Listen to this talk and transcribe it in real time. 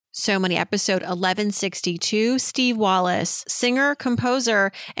So Money, episode 1162. Steve Wallace, singer,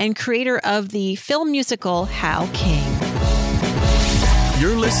 composer, and creator of the film musical Hal King.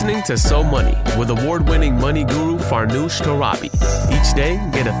 You're listening to So Money with award-winning money guru Farnoosh Torabi. Each day,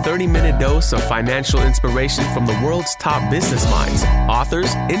 get a 30-minute dose of financial inspiration from the world's top business minds,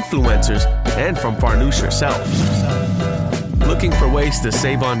 authors, influencers, and from Farnoosh herself. Looking for ways to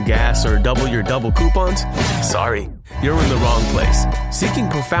save on gas or double your double coupons? Sorry, you're in the wrong place. Seeking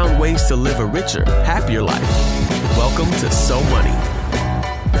profound ways to live a richer, happier life. Welcome to So Money.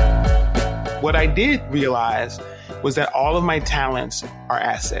 What I did realize was that all of my talents are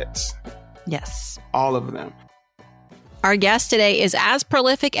assets. Yes. All of them. Our guest today is as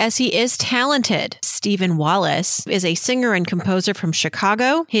prolific as he is talented. Stephen Wallace is a singer and composer from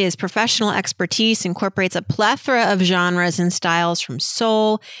Chicago. His professional expertise incorporates a plethora of genres and styles from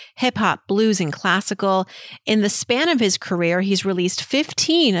soul, hip-hop, blues, and classical. In the span of his career, he's released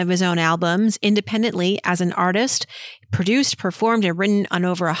 15 of his own albums independently as an artist, produced, performed, and written on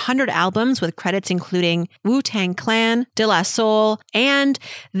over 100 albums with credits including Wu-Tang Clan, De La Soul, and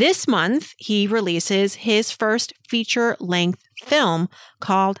this month he releases his first feature-length film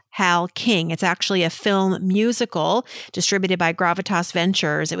called Hal King. It's actually a film musical distributed by Gravitas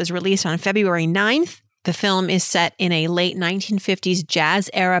Ventures. It was released on February 9th. The film is set in a late 1950s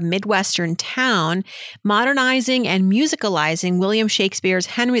jazz-era Midwestern town, modernizing and musicalizing William Shakespeare's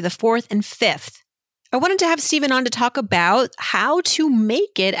Henry IV and V. I wanted to have Stephen on to talk about how to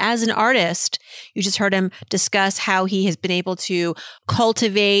make it as an artist. You just heard him discuss how he has been able to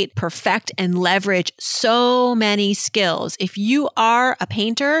cultivate, perfect, and leverage so many skills. If you are a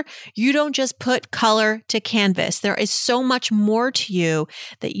painter, you don't just put color to canvas. There is so much more to you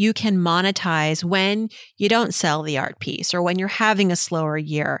that you can monetize when you don't sell the art piece or when you're having a slower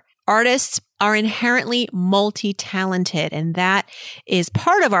year. Artists are inherently multi-talented, and that is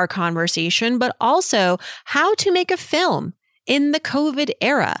part of our conversation, but also how to make a film in the COVID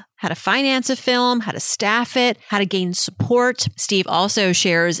era, how to finance a film, how to staff it, how to gain support. Steve also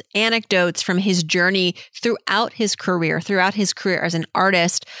shares anecdotes from his journey throughout his career as an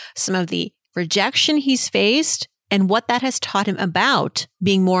artist, some of the rejection he's faced, and what that has taught him about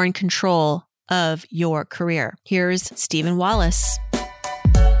being more in control of your career. Here's Stephen Wallace.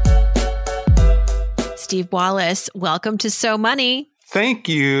 Steve Wallace, welcome to So Money. Thank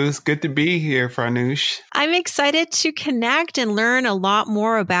you. It's good to be here, Farnoosh. I'm excited to connect and learn a lot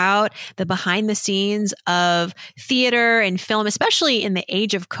more about the behind the scenes of theater and film, especially in the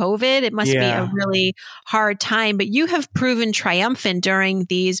age of COVID. It must be a really hard time, but you have proven triumphant during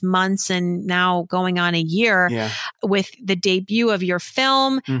these months and now going on a year with the debut of your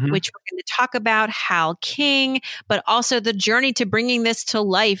film, which we're going to talk about, Hal King, but also the journey to bringing this to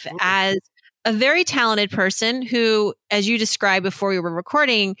life as a very talented person who, as you described before we were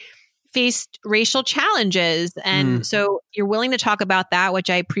recording, faced racial challenges. And so you're willing to talk about that,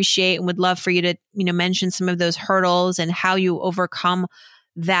 which I appreciate and would love for you to, mention some of those hurdles and how you overcome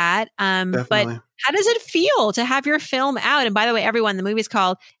that. But how does it feel to have your film out? And by the way, everyone, the movie is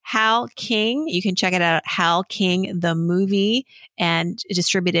called Hal King. You can check it out at Hal King, the movie, and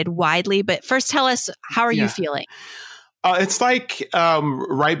distributed widely. But first, tell us, how are you feeling? It's like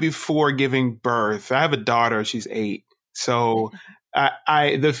right before giving birth. I have a daughter. She's 8. So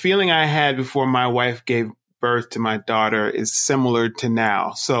the feeling I had before my wife gave birth to my daughter is similar to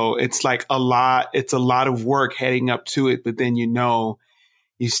now. So it's like it's a lot of work heading up to it. But then, you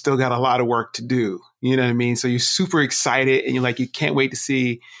still got a lot of work to do. You know what I mean? So you're super excited and you can't wait to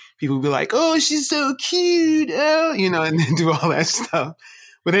see people be like, oh, she's so cute. Oh, and then do all that stuff.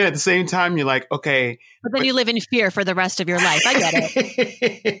 But then at the same time, you're like, okay. But then you live in fear for the rest of your life. I get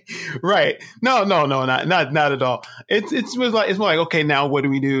it. Right. No, not at all. It's more like, okay, now what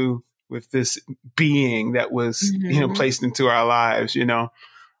do we do with this being that was, placed into our lives,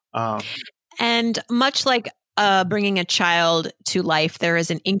 And much like bringing a child to life, there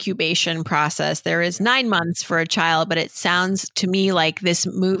is an incubation process. There is 9 months for a child, but it sounds to me like this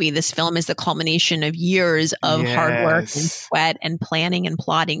film is the culmination of years of hard work and sweat and planning and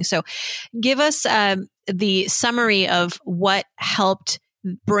plotting. So give us the summary of what helped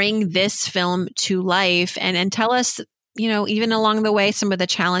bring this film to life and tell us, even along the way, some of the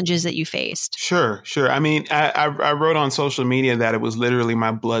challenges that you faced. Sure. I mean, I wrote on social media that it was literally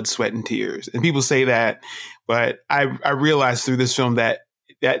my blood, sweat, and tears. And people say that, but I realized through this film that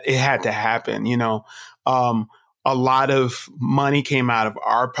it had to happen. A lot of money came out of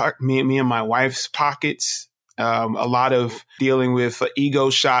me and my wife's pockets. A lot of dealing with ego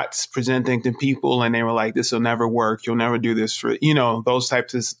shots presenting to people. And they were like, this will never work. You'll never do this for, those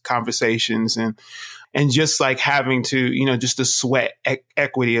types of conversations. And and just like having to, just the sweat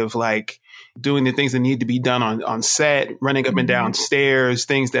equity of like doing the things that need to be done on set, running up and down stairs,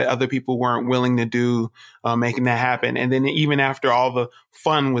 things that other people weren't willing to do, making that happen. And then even after all the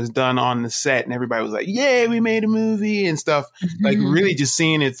fun was done on the set and everybody was like, yeah, we made a movie and stuff, like really just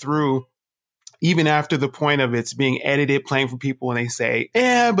seeing it through, even after the point of it's being edited, playing for people and they say,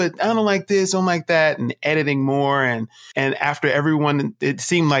 yeah, but I don't like this, I don't like that, and editing more. And after everyone, it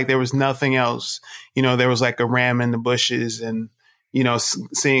seemed like there was nothing else, there was like a ram in the bushes and,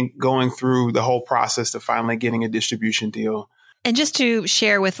 going through the whole process to finally getting a distribution deal. And just to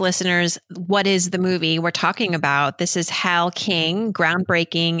share with listeners, what is the movie we're talking about? This is Hal King,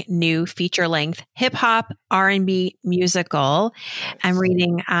 groundbreaking new feature-length hip-hop R&B musical. I'm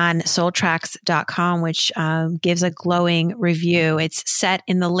reading on soultracks.com, which gives a glowing review. It's set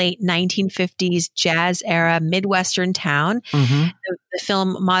in the late 1950s jazz era Midwestern town. The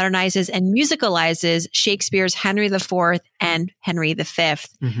film modernizes and musicalizes Shakespeare's Henry IV and Henry V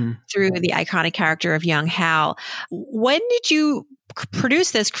through the iconic character of young Hal. When did you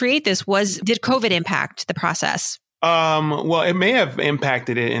produce this, create this? Did COVID impact the process? Well, it may have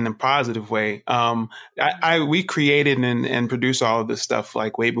impacted it in a positive way. We created and produced all of this stuff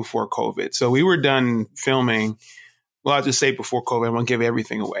like way before COVID. So we were done filming. Well, I'll just say before COVID, I won't give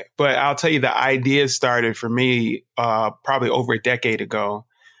everything away. But I'll tell you, the idea started for me probably over a decade ago.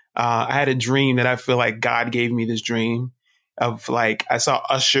 I had a dream that I feel like God gave me this dream of like, I saw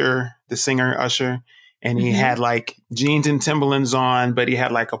Usher, the singer Usher, and he had like jeans and Timberlands on, but he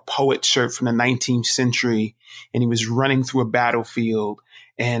had like a poet shirt from the 19th century and he was running through a battlefield.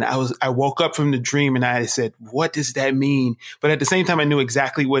 And I woke up from the dream and I said, what does that mean? But at the same time, I knew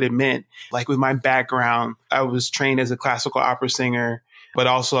exactly what it meant. Like with my background, I was trained as a classical opera singer, but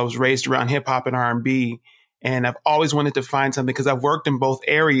also I was raised around hip hop and R&B. And I've always wanted to find something because I've worked in both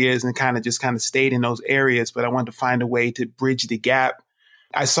areas and kind of stayed in those areas, but I wanted to find a way to bridge the gap.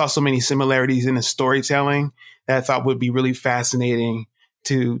 I saw so many similarities in the storytelling that I thought would be really fascinating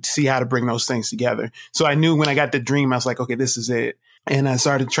to see how to bring those things together. So I knew when I got the dream, I was like, okay, this is it. And I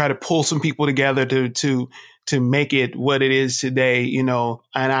started to try to pull some people together to make it what it is today, and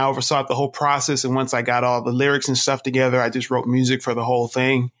I oversaw the whole process. And once I got all the lyrics and stuff together, I just wrote music for the whole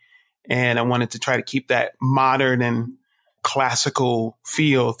thing. And I wanted to try to keep that modern and classical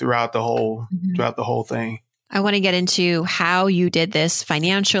feel throughout the whole thing. I want to get into how you did this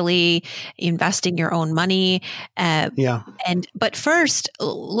financially, investing your own money. But first,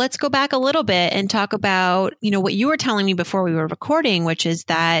 let's go back a little bit and talk about, what you were telling me before we were recording, which is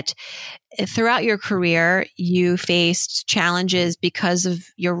that throughout your career, you faced challenges because of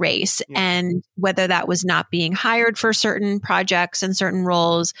your race, and whether that was not being hired for certain projects and certain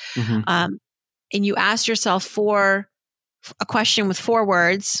roles. And you asked yourself for a question with 4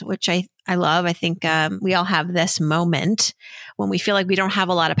 words, which I love. I think we all have this moment when we feel like we don't have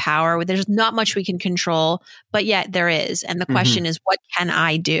a lot of power. There's not much we can control, but yet there is. And the question is, what can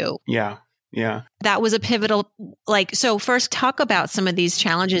I do? Yeah. That was a pivotal, so first talk about some of these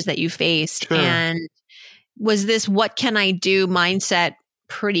challenges that you faced. Sure. And was this what can I do mindset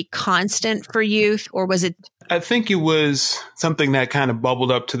pretty constant for you, or was it? I think it was something that kind of bubbled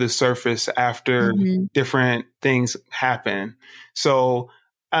up to the surface after different things happen. So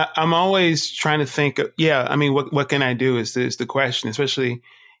I'm always trying to think, what can I do is the question, especially,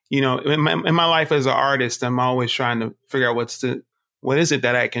 in my life as an artist, I'm always trying to figure out what is it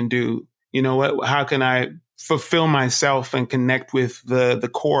that I can do? How can I fulfill myself and connect with the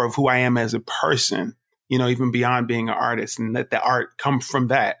core of who I am as a person? Even beyond being an artist, and let the art come from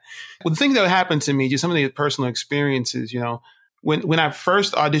that. Well, the thing that happened to me, just some of the personal experiences, when I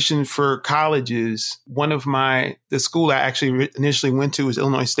first auditioned for colleges, the school I actually initially went to was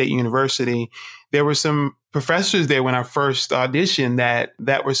Illinois State University. There were some professors there when I first auditioned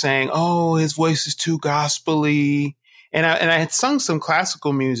that were saying, oh, his voice is too gospel-y. And I had sung some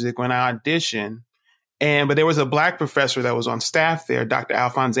classical music when I auditioned. But there was a Black professor that was on staff there, Dr.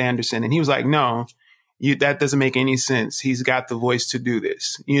 Alphonse Anderson. And he was like, no, that doesn't make any sense. He's got the voice to do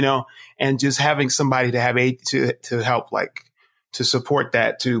this, and just having somebody to have to help, to support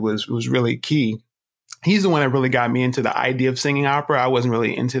that too was really key. He's the one that really got me into the idea of singing opera. I wasn't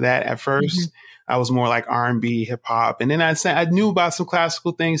really into that at first. I was more like R&B, hip hop. And then I knew about some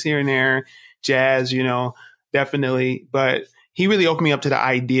classical things here and there, jazz, definitely. But he really opened me up to the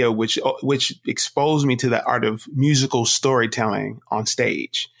idea, which exposed me to the art of musical storytelling on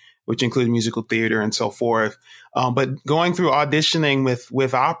stage, which includes musical theater and so forth. But going through auditioning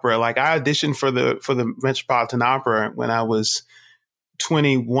with opera, I auditioned for the Metropolitan Opera when I was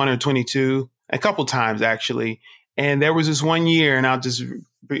 21 or 22, a couple times actually. And there was this one year, and I'll just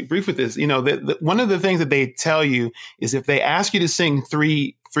brief with this. You know, one of the things that they tell you is if they ask you to sing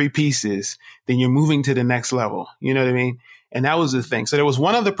three pieces, then you're moving to the next level. You know what I mean? And that was the thing. So there was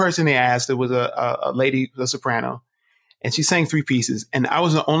one other person they asked. It was a lady, a soprano, and she sang 3 pieces. And I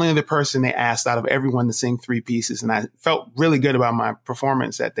was the only other person they asked out of everyone to sing 3 pieces. And I felt really good about my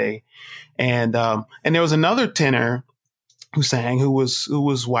performance that day. And there was another tenor who sang, who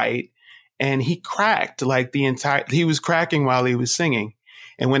was white, and he cracked like he was cracking while he was singing.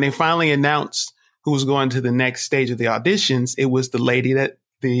 And when they finally announced who was going to the next stage of the auditions, it was the lady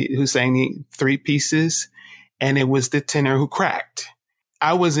who sang the 3 pieces, and it was the tenor who cracked.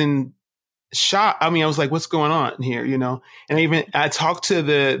 I was in shock. I mean, I was like, what's going on here? You know? And I talked to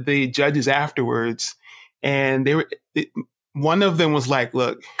the judges afterwards, and one of them was like,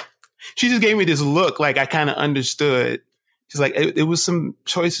 look, she just gave me this look like I kind of understood. She's like, it was some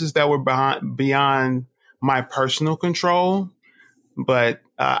choices that were beyond my personal control, but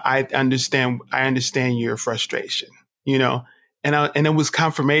I understand your frustration, you know, and it was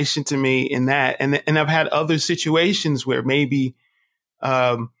confirmation to me in that. And I've had other situations where maybe,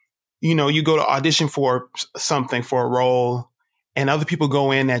 you know, you go to audition for something, for a role, and other people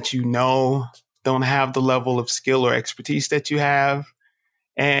go in that, you know, don't have the level of skill or expertise that you have.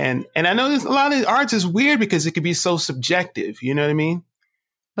 And I know there's a lot of arts is weird because it could be so subjective. You know what I mean?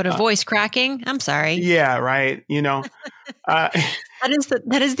 But a voice cracking? I'm sorry. Yeah, right. You know, that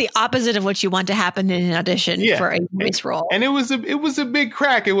is the opposite of what you want to happen in an audition for a voice role. And it was a big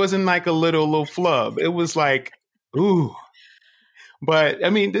crack. It wasn't like a little flub. It was like, ooh. But I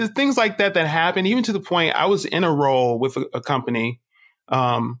mean, there's things like that happen, even to the point I was in a role with a company,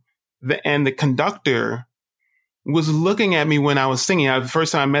 and the conductor was looking at me when I was singing. The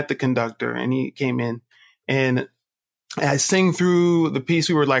first time I met the conductor, and he came in, and I sang through the piece.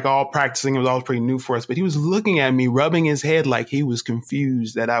 We were like all practicing. It was all pretty new for us, but he was looking at me, rubbing his head like he was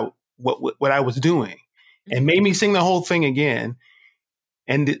confused that what I was doing, and made me sing the whole thing again,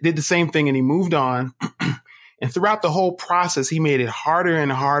 and did the same thing. And he moved on. And throughout the whole process, he made it harder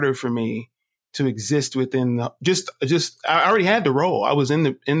and harder for me to exist within I already had the role. I was in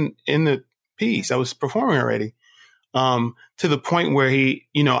the piece. I was performing already. To the point where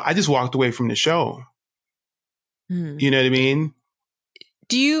I just walked away from the show. You know what I mean?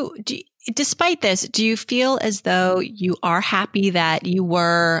 Despite this, do you feel as though you are happy that you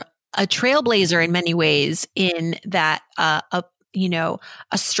were a trailblazer in many ways, in that,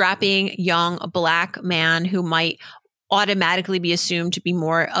 a strapping young Black man who might automatically be assumed to be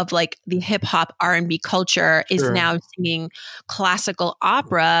more of like the hip hop R&B culture is now singing classical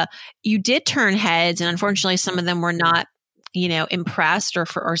opera? You did turn heads, and unfortunately some of them were not, impressed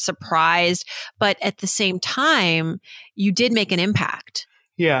or surprised, but at the same time, you did make an impact.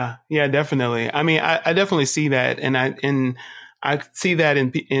 Yeah, definitely. I mean, I definitely see that. And I see that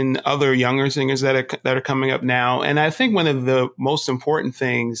in other younger singers that are coming up now. And I think one of the most important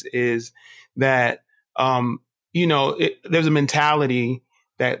things is that, there's a mentality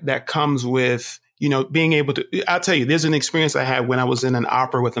that comes with, being able to, I'll tell you, there's an experience I had when I was in an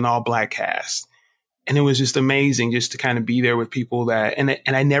opera with an all Black cast. And it was just amazing just to kind of be there with people and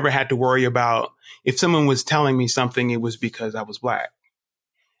I never had to worry about if someone was telling me something, it was because I was Black.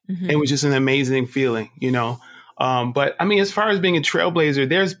 Mm-hmm. It was just an amazing feeling, But I mean, as far as being a trailblazer,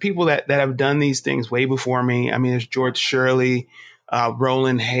 there's people that have done these things way before me. I mean, there's George Shirley,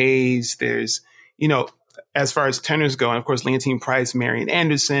 Roland Hayes. There's, as far as tenors go, and of course, Leontine Price, Marian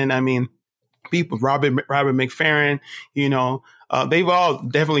Anderson. I mean, people, Robert McFerrin, they've all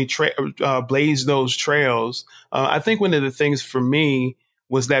definitely blazed those trails. I think one of the things for me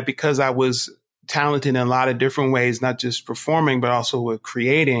was that because I was talented in a lot of different ways, not just performing, but also with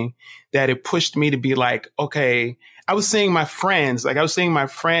creating, that it pushed me to be like, okay, I was seeing my friends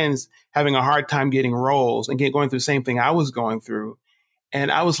having a hard time getting roles and going through the same thing I was going through.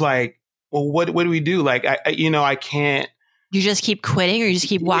 And I was like, well, what do we do? Like, I can't. You just keep quitting, or you just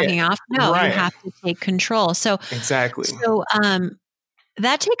keep walking off? No, right. You have to take control. So exactly. So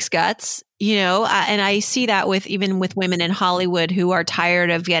that takes guts, and I see that even with women in Hollywood who are tired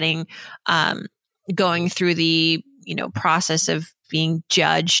of going through the, process of being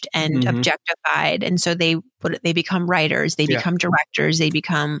judged and objectified. And so they become writers, they become directors, they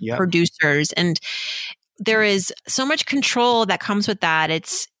become producers. And there is so much control that comes with that.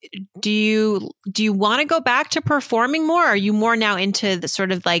 Do you want to go back to performing more? Or are you more now into the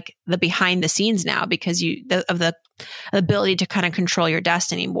sort of like the behind the scenes now because of the ability to kind of control your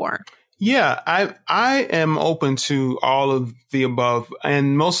destiny more? Yeah, I am open to all of the above,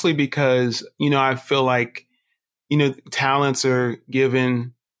 and mostly because, I feel like, talents are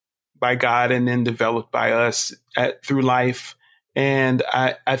given by God and then developed by us through life. And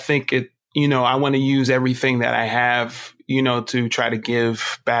I think I want to use everything that I have, to try to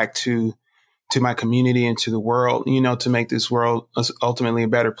give back to my community and to the world, to make this world ultimately a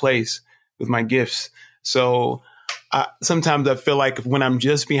better place with my gifts. So sometimes I feel like when I'm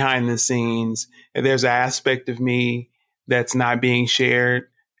just behind the scenes, there's an aspect of me that's not being shared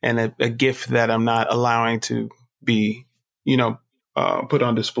and a gift that I'm not allowing to be, put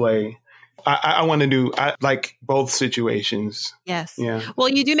on display. I want to do like both situations. Yes. Yeah. Well,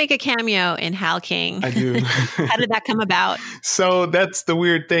 you do make a cameo in Hal King. I do. How did that come about? So that's the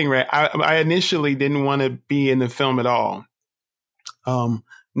weird thing, right? I initially didn't want to be in the film at all.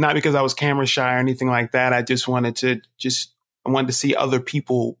 Not because I was camera shy or anything like that. I just wanted to see other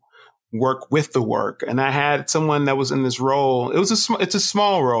people work with the work. And I had someone that was in this role. It's a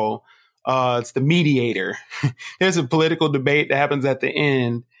small role. It's the mediator. There's a political debate that happens at the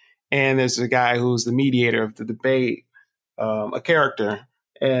end. And there's a guy who's the mediator of the debate, a character.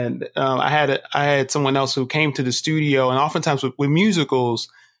 And I had someone else who came to the studio. And oftentimes with musicals,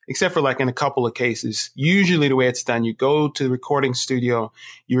 except for like in a couple of cases, usually the way it's done, you go to the recording studio,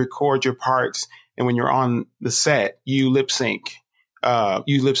 you record your parts. And when you're on the set, you lip sync.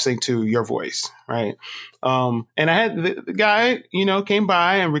 You lip sync to your voice, right? And I had the guy, came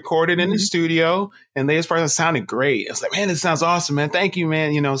by and recorded in the studio, and as far as it sounded great. I was like, man, this sounds awesome, man. Thank you,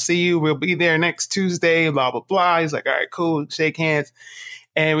 man. See you. We'll be there next Tuesday, blah, blah, blah. He's like, all right, cool. Shake hands.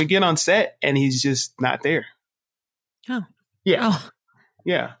 And we get on set and he's just not there. Oh. Yeah. Oh.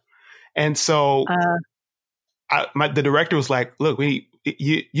 Yeah. And so the director was like, look,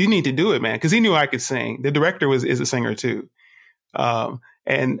 you need to do it, man. Cause he knew I could sing. The director is a singer too.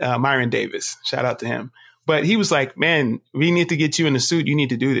 And Myron Davis, shout out to him. But he was like, man, we need to get you in the suit. You need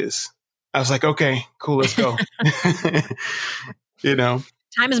to do this. I was like, okay, cool. Let's go.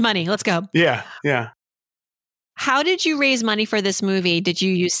 Time is money. Let's go. Yeah. Yeah. How did you raise money for this movie? Did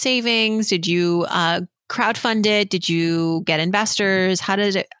you use savings? Did you crowdfund it? Did you get investors? How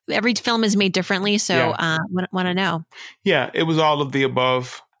did it? Every film is made differently. So want to know. Yeah, it was all of the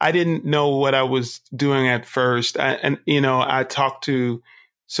above. I didn't know what I was doing at first. I talked to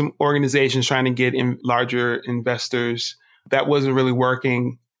some organizations trying to get in larger investors. That wasn't really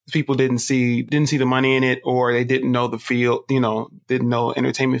working. People didn't see the money in it, or they didn't know the field, didn't know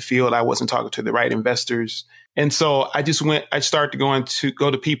entertainment field. I wasn't talking to the right investors. And so I started to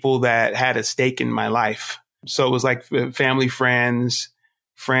go to people that had a stake in my life. So it was like family, friends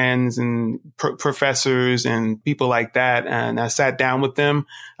and professors and people like that. And I sat down with them.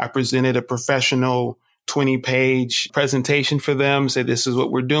 I presented a professional 20-page presentation for them, said, this is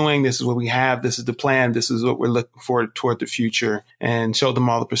what we're doing. This is what we have. This is the plan. This is what we're looking for toward the future, and showed them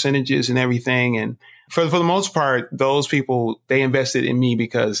all the percentages and everything. And for the most part, those people, they invested in me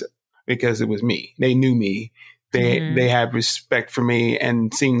because it was me. They knew me. They had respect for me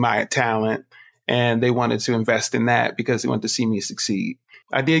and seen my talent, and they wanted to invest in that because they wanted to see me succeed.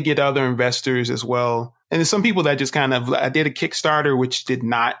 I did get other investors as well. And there's some people that just I did a Kickstarter, which did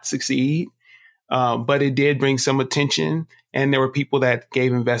not succeed. But it did bring some attention. And there were people that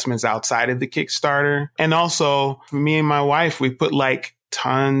gave investments outside of the Kickstarter. And also me and my wife, we put like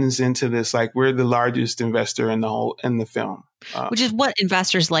tons into this. Like, we're the largest investor in the film. Which is what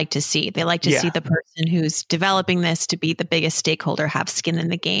investors like to see. They like to see the person who's developing this to be the biggest stakeholder, have skin in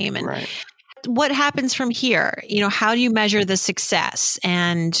the game. And what happens from here? How do you measure the success,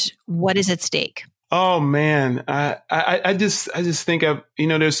 and what is at stake? Oh man, I just think of,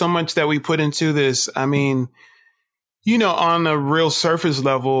 there's so much that we put into this. I mean, on a real surface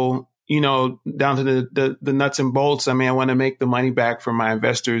level, down to the nuts and bolts. I mean, I want to make the money back for my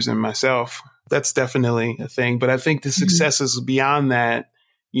investors and myself. That's definitely a thing. But I think the success is beyond that,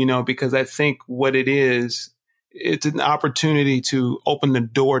 because I think what it is, it's an opportunity to open the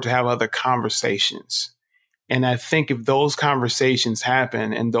door to have other conversations. And I think if those conversations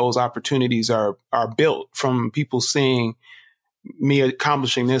happen and those opportunities are built from people seeing me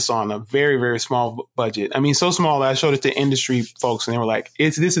accomplishing this on a very, very small budget. I mean, so small that I showed it to industry folks and they were like,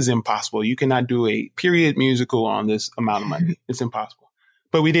 this is impossible. You cannot do a period musical on this amount of money. It's impossible.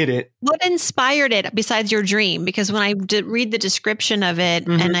 But we did it. What inspired it besides your dream? Because when I did read the description of it,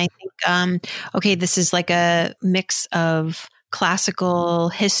 and I think, okay, this is like a mix of classical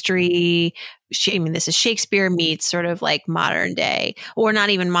history. I mean, this is Shakespeare meets sort of like modern day, or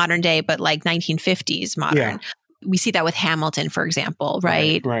not even modern day, but like 1950s modern. Yeah. We see that with Hamilton, for example,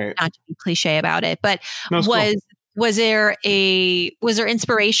 right? Right. Not to be cliche about it, but was there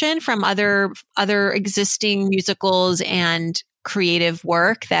inspiration from other existing musicals and creative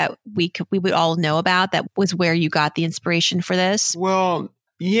work that we would all know about? That was where you got the inspiration for this? Well,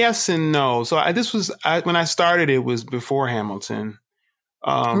 Yes and no. So when I started, it was before Hamilton.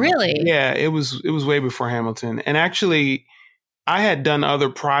 Really? Yeah, it was way before Hamilton. And actually, I had done other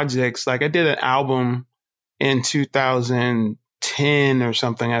projects. Like I did an album in 2010 or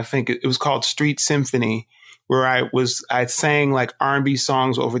something. I think it was called Street Symphony, where I sang like R&B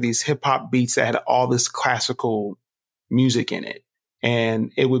songs over these hip hop beats that had all this classical music in it.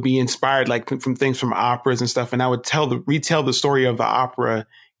 And it would be inspired like from things from operas and stuff. And I would retell the story of the opera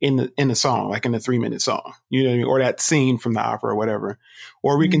in the song, like in a 3-minute song, you know what I mean? Or that scene from the opera or whatever,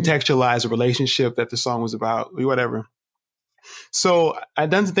 or recontextualize a relationship that the song was about, whatever. So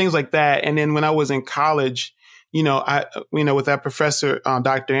I'd done some things like that. And then when I was in college, with that professor,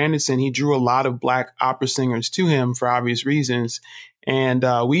 Dr. Anderson, he drew a lot of Black opera singers to him for obvious reasons. And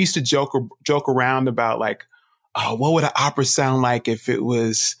we used to joke around about like, oh, what would an opera sound like if it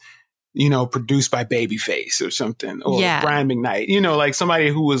was, produced by Babyface or something, or Brian McKnight, like somebody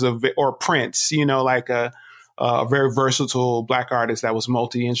who was or Prince, like a very versatile Black artist that was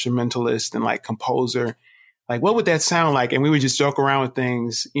multi-instrumentalist and like composer. Like, what would that sound like? And we would just joke around with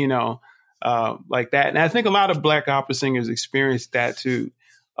things, like that. And I think a lot of Black opera singers experienced that too.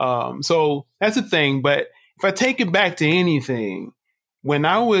 So that's a thing. But if I take it back to anything, when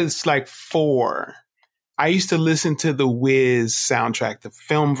I was like 4, I used to listen to the Wiz soundtrack, the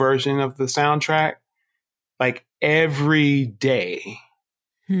film version of the soundtrack, like every day.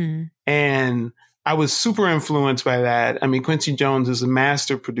 And I was super influenced by that. I mean, Quincy Jones is a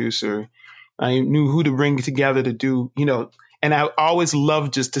master producer. I knew who to bring together to do, and I always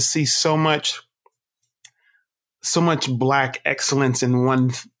loved just to see so much Black excellence in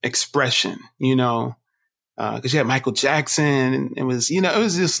one expression, because you had Michael Jackson, and it was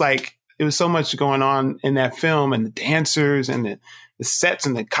just like, it was so much going on in that film, and the dancers and the sets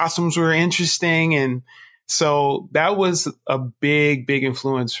and the costumes were interesting. And so that was a big, big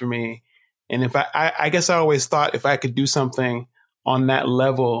influence for me. And if I guess I always thought if I could do something on that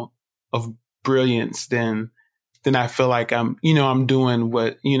level of brilliance, then I feel like I'm doing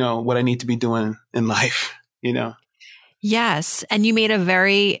what I need to be doing in life, Yes. And you made a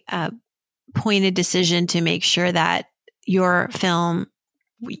very pointed decision to make sure that your film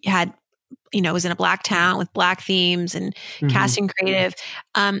had, was in a Black town with Black themes and casting creative.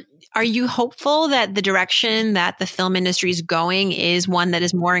 Are you hopeful that the direction that the film industry is going is one that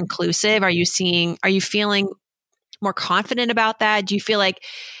is more inclusive? Are you feeling more confident about that? Do you feel like,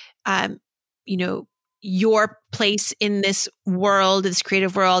 your place in this world, this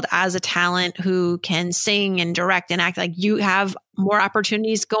creative world, as a talent who can sing and direct and act, like you have more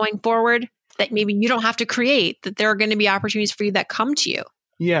opportunities going forward that maybe you don't have to create, that there are going to be opportunities for you that come to you?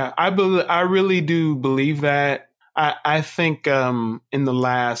 Yeah, I really do believe that. I think I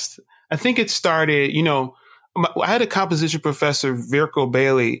think it started, I had a composition professor, Virko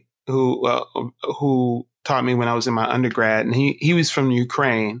Bailey, who taught me when I was in my undergrad, and he was from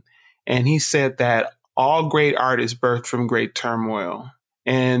Ukraine, and he said that all great artists birthed from great turmoil.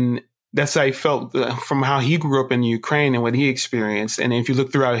 And that's how I felt from how he grew up in Ukraine and what he experienced. And if you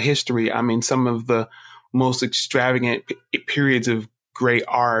look throughout history, I mean, some of the most extravagant periods of great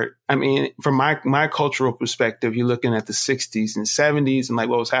art. I mean, from my cultural perspective, you're looking at the 60s and 70s and like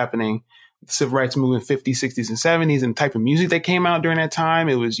what was happening, the civil rights movement, 50s, 60s, and 70s, and the type of music that came out during that time.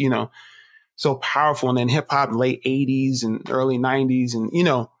 It was, so powerful. And then hip hop, late 80s and early 90s.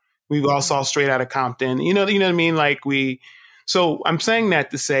 And, we all saw Straight Outta Compton, you know what I mean? Like so I'm saying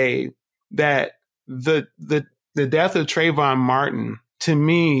that to say that the death of Trayvon Martin to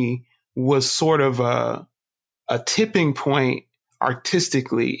me was sort of a tipping point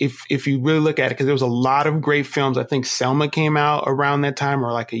artistically, if you really look at it, because there was a lot of great films. I think Selma came out around that time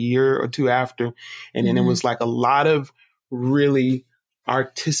or like a year or two after. And then it was like a lot of really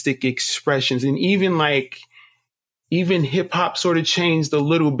artistic expressions. And even hip hop sort of changed a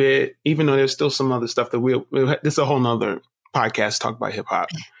little bit, even though there's still some other stuff that this is a whole nother podcast talk about hip hop.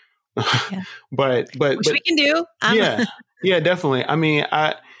 Yeah. but which we can do. Yeah, definitely. I mean,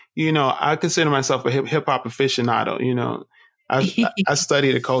 I consider myself a hip hop aficionado, I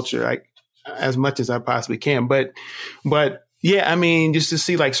study the culture as much as I possibly can, but yeah, I mean, just to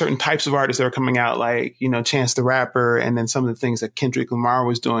see like certain types of artists that are coming out, like, Chance the Rapper, and then some of the things that Kendrick Lamar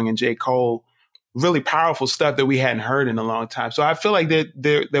was doing and J. Cole, really powerful stuff that we hadn't heard in a long time. So I feel like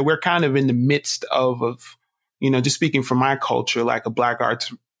that we're kind of in the midst of, just speaking from my culture, like a Black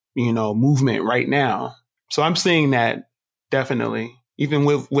arts, movement right now. So I'm seeing that definitely. Even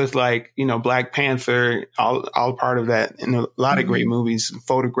with like, Black Panther, all part of that, and a lot of great movies,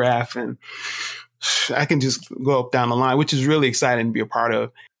 Photograph, and I can just go up down the line, which is really exciting to be a part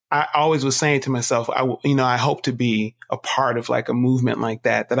of. I always was saying to myself, I hope to be a part of like a movement like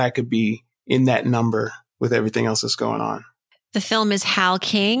that I could be in that number with everything else that's going on. The film is Hal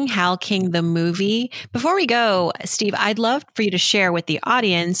King the movie. Before we go, Steve, I'd love for you to share with the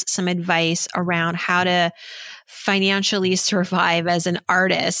audience some advice around how to financially survive as an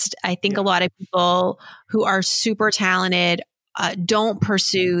artist. I think a lot of people who are super talented don't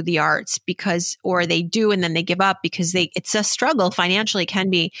pursue the arts or they do and then they give up because it's a struggle financially, can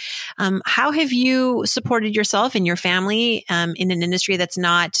be. How have you supported yourself and your family in an industry that's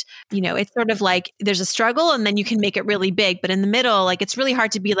not, it's sort of like there's a struggle and then you can make it really big, but in the middle, like it's really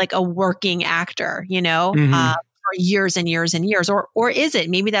hard to be like a working actor, for years and years and years, or is it?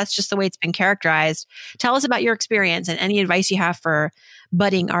 Maybe that's just the way it's been characterized. Tell us about your experience and any advice you have for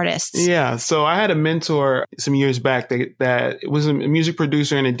budding artists. Yeah. So I had a mentor some years back that was a music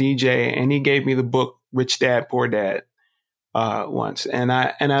producer and a DJ, and he gave me the book Rich Dad, Poor Dad once. And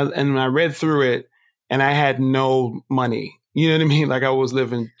I read through it and I had no money. You know what I mean? Like I was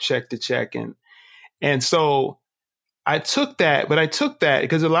living check to check. And so I took that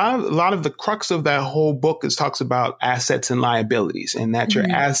because a lot of the crux of that whole book talks about assets and liabilities, and that your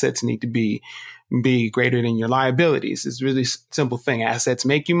assets need to be greater than your liabilities. It's a really simple thing. Assets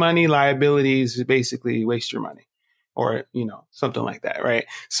make you money. Liabilities basically waste your money, or, something like that. Right.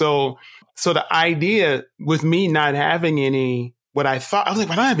 So the idea with me not having what I thought, I was like,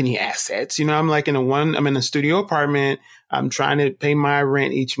 well, I don't have any assets. I'm like I'm in a studio apartment. I'm trying to pay my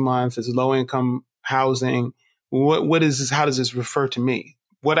rent each month. It's low income housing. What is this? How does this refer to me?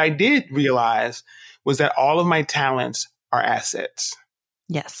 What I did realize was that all of my talents are assets.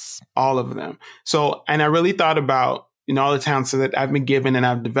 Yes. All of them. So, and I really thought about, all the talents that I've been given and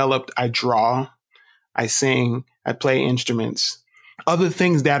I've developed. I draw, I sing, I play instruments, other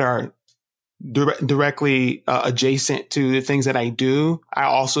things that are directly adjacent to the things that I do, I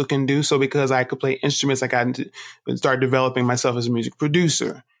also can do. So because I could play instruments, I got to start developing myself as a music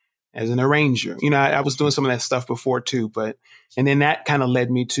producer, as an arranger. I was doing some of that stuff before too, and then that kind of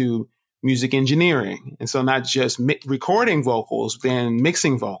led me to music engineering. And so not just recording vocals, then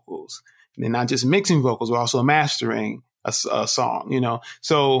mixing vocals, and then not just mixing vocals, but also mastering a song,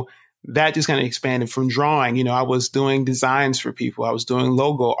 So that just kind of expanded from drawing. I was doing designs for people. I was doing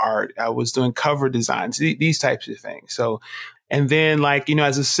logo art. I was doing cover designs, these types of things. So, and then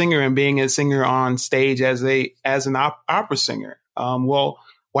as a singer and being a singer on stage as an opera singer,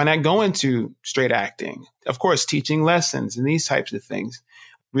 why not go into straight acting? Of course, teaching lessons and these types of things.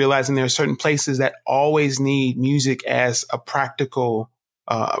 Realizing there are certain places that always need music as a practical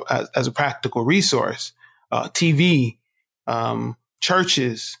resource. TV,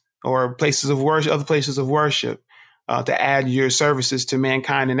 churches, or places of worship, other places of worship, to add your services to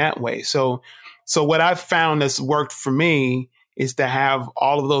mankind in that way. So what I've found that's worked for me is to have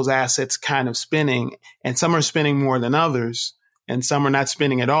all of those assets kind of spinning, and some are spinning more than others. And some are not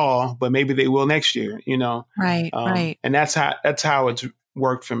spinning at all, but maybe they will next year, Right, right. And that's how it's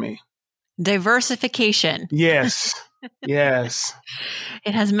worked for me. Diversification. Yes. Yes.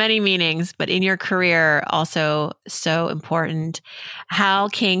 It has many meanings, but in your career, also so important.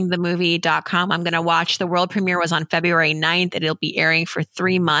 HalKingTheMovie.com. I'm going to watch. The world premiere was on February 9th. It'll be airing for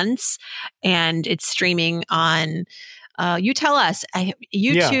 3 months, and it's streaming on, you tell us,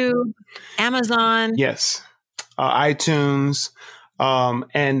 YouTube, Amazon. Yes. iTunes,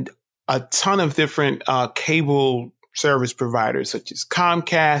 and a ton of different cable service providers such as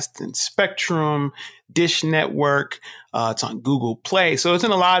Comcast and Spectrum, Dish Network. It's on Google Play. So it's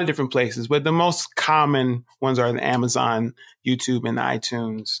in a lot of different places, but the most common ones are the Amazon, YouTube, and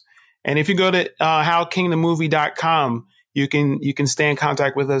iTunes. And if you go to HalKingTheMovie.com, you can stay in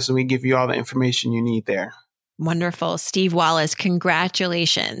contact with us, and we give you all the information you need there. Wonderful. Steve Wallace,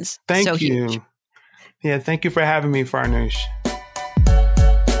 congratulations. Thank you. Huge. Yeah, thank you for having me, Farnoosh.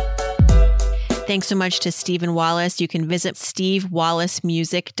 Thanks so much to Stephen Wallace. You can visit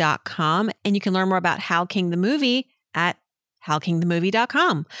stevewallacemusic.com, and you can learn more about Hal King the Movie at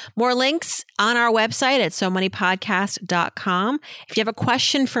HalKingTheMovie.com. More links on our website at SoMoneyPodcast.com. If you have a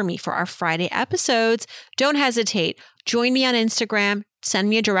question for me for our Friday episodes, don't hesitate. Join me on Instagram. Send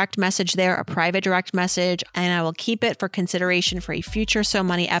me a direct message there, a private direct message, and I will keep it for consideration for a future So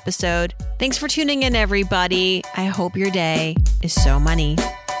Money episode. Thanks for tuning in, everybody. I hope your day is so money.